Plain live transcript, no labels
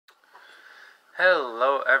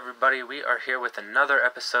Hello everybody, we are here with another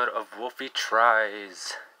episode of Wolfy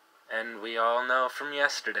Tries. And we all know from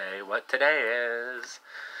yesterday what today is.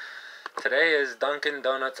 Today is Dunkin'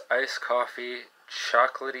 Donuts iced coffee,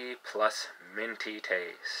 chocolatey plus minty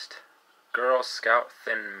taste. Girl Scout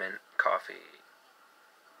Thin Mint Coffee.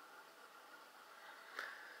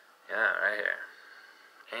 Yeah, right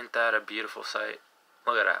here. Ain't that a beautiful sight?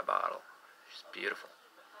 Look at that bottle. It's beautiful.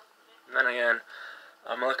 And then again,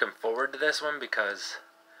 I'm looking forward to this one because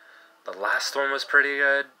the last one was pretty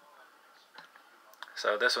good.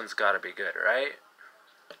 So this one's gotta be good, right?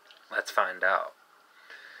 Let's find out.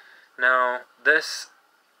 Now, this,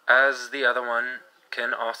 as the other one,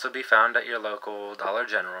 can also be found at your local Dollar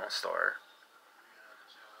General store.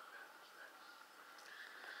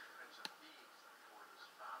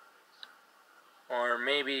 Or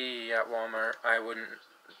maybe at Walmart. I wouldn't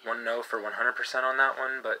know for 100% on that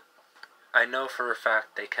one, but I know for a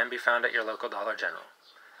fact they can be found at your local Dollar General.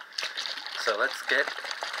 So let's get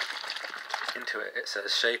into it. It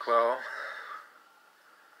says shake well.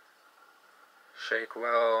 Shake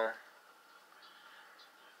well.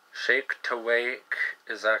 Shake to wake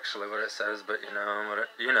is actually what it says, but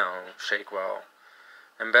you know, shake well.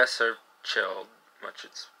 And best served chilled, which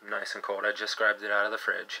it's nice and cold. I just grabbed it out of the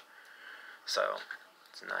fridge. So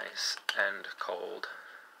it's nice and cold.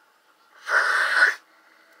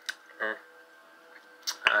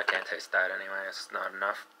 I can't taste that anyway, it's not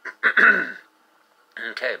enough.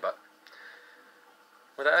 Okay, but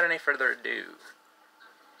without any further ado.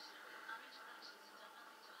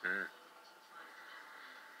 Ooh,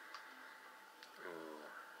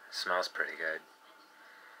 smells pretty good.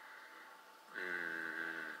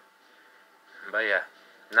 But yeah,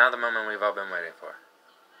 now the moment we've all been waiting for.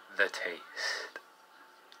 The taste.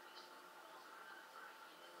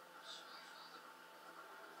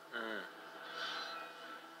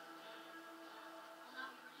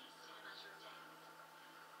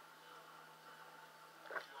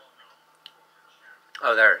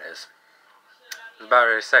 Oh, there it is. I was about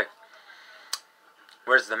ready to say,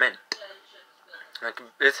 where's the mint?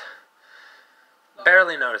 It's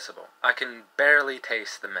barely noticeable. I can barely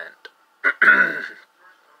taste the mint.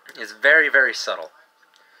 It's very, very subtle.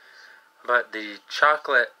 But the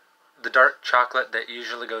chocolate, the dark chocolate that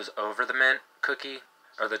usually goes over the mint cookie,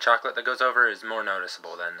 or the chocolate that goes over, is more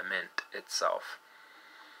noticeable than the mint itself.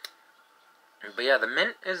 But yeah, the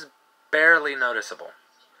mint is barely noticeable.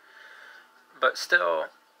 But still,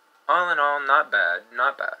 all in all, not bad,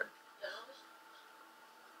 not bad.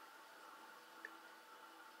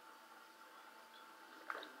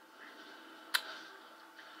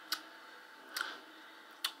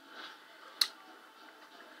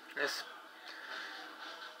 It's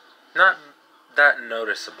not that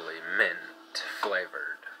noticeably mint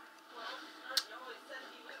flavored.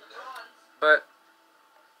 But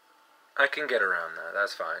I can get around that,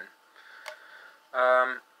 that's fine.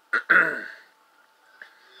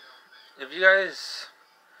 If you guys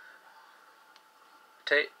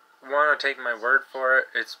want to take my word for it,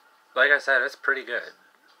 it's, like I said, it's pretty good.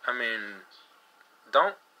 I mean,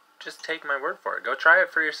 don't just take my word for it. Go try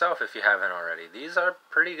it for yourself if you haven't already. These are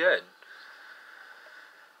pretty good.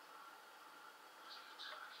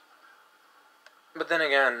 But then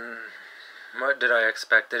again, what did I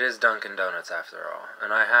expect? It is Dunkin' Donuts after all.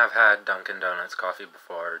 And I have had Dunkin' Donuts coffee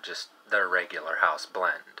before, just their regular house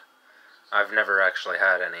blend. I've never actually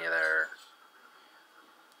had any of their,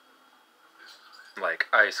 like,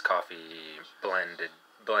 iced coffee,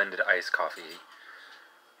 blended iced coffee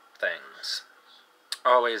things.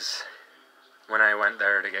 Always, when I went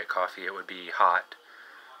there to get coffee, it would be hot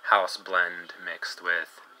house blend mixed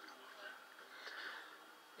with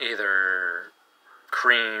either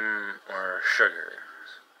cream or sugar,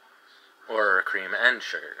 or cream and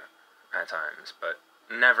sugar at times, but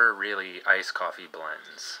never really iced coffee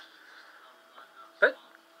blends. But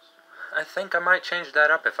I think I might change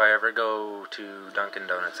that up if I ever go to Dunkin'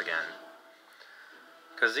 Donuts again,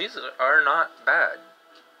 because these are not bad.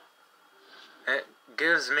 It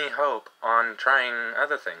gives me hope on trying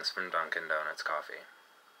other things from Dunkin' Donuts coffee.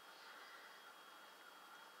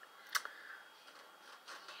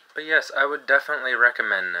 But yes, I would definitely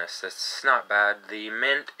recommend this. It's not bad. The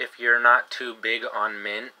mint, if you're not too big on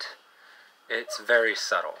mint, it's very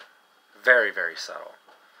subtle. Very, very subtle.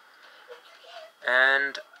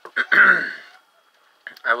 And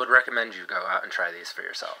I would recommend you go out and try these for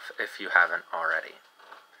yourself if you haven't already.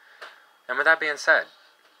 And with that being said,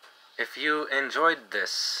 if you enjoyed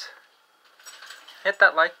this, hit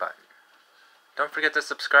that like button. Don't forget to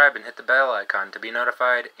subscribe and hit the bell icon to be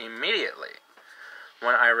notified immediately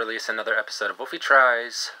when I release another episode of Wolfy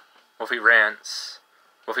Tries, Wolfy Rants,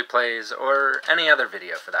 Wolfy Plays, or any other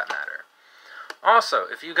video for that matter. Also,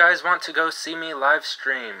 if you guys want to go see me live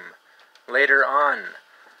stream later on,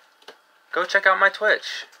 go check out my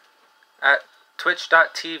Twitch at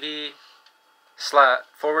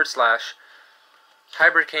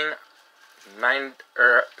twitch.tv/hybridking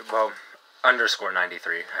 _93.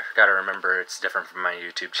 I gotta remember it's different from my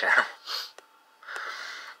YouTube channel.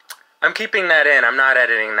 I'm keeping that in. I'm not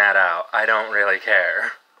editing that out. I don't really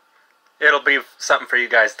care. It'll be something for you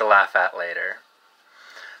guys to laugh at later.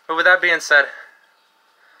 But with that being said,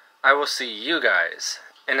 I will see you guys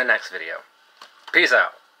in the next video. Peace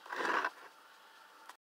out.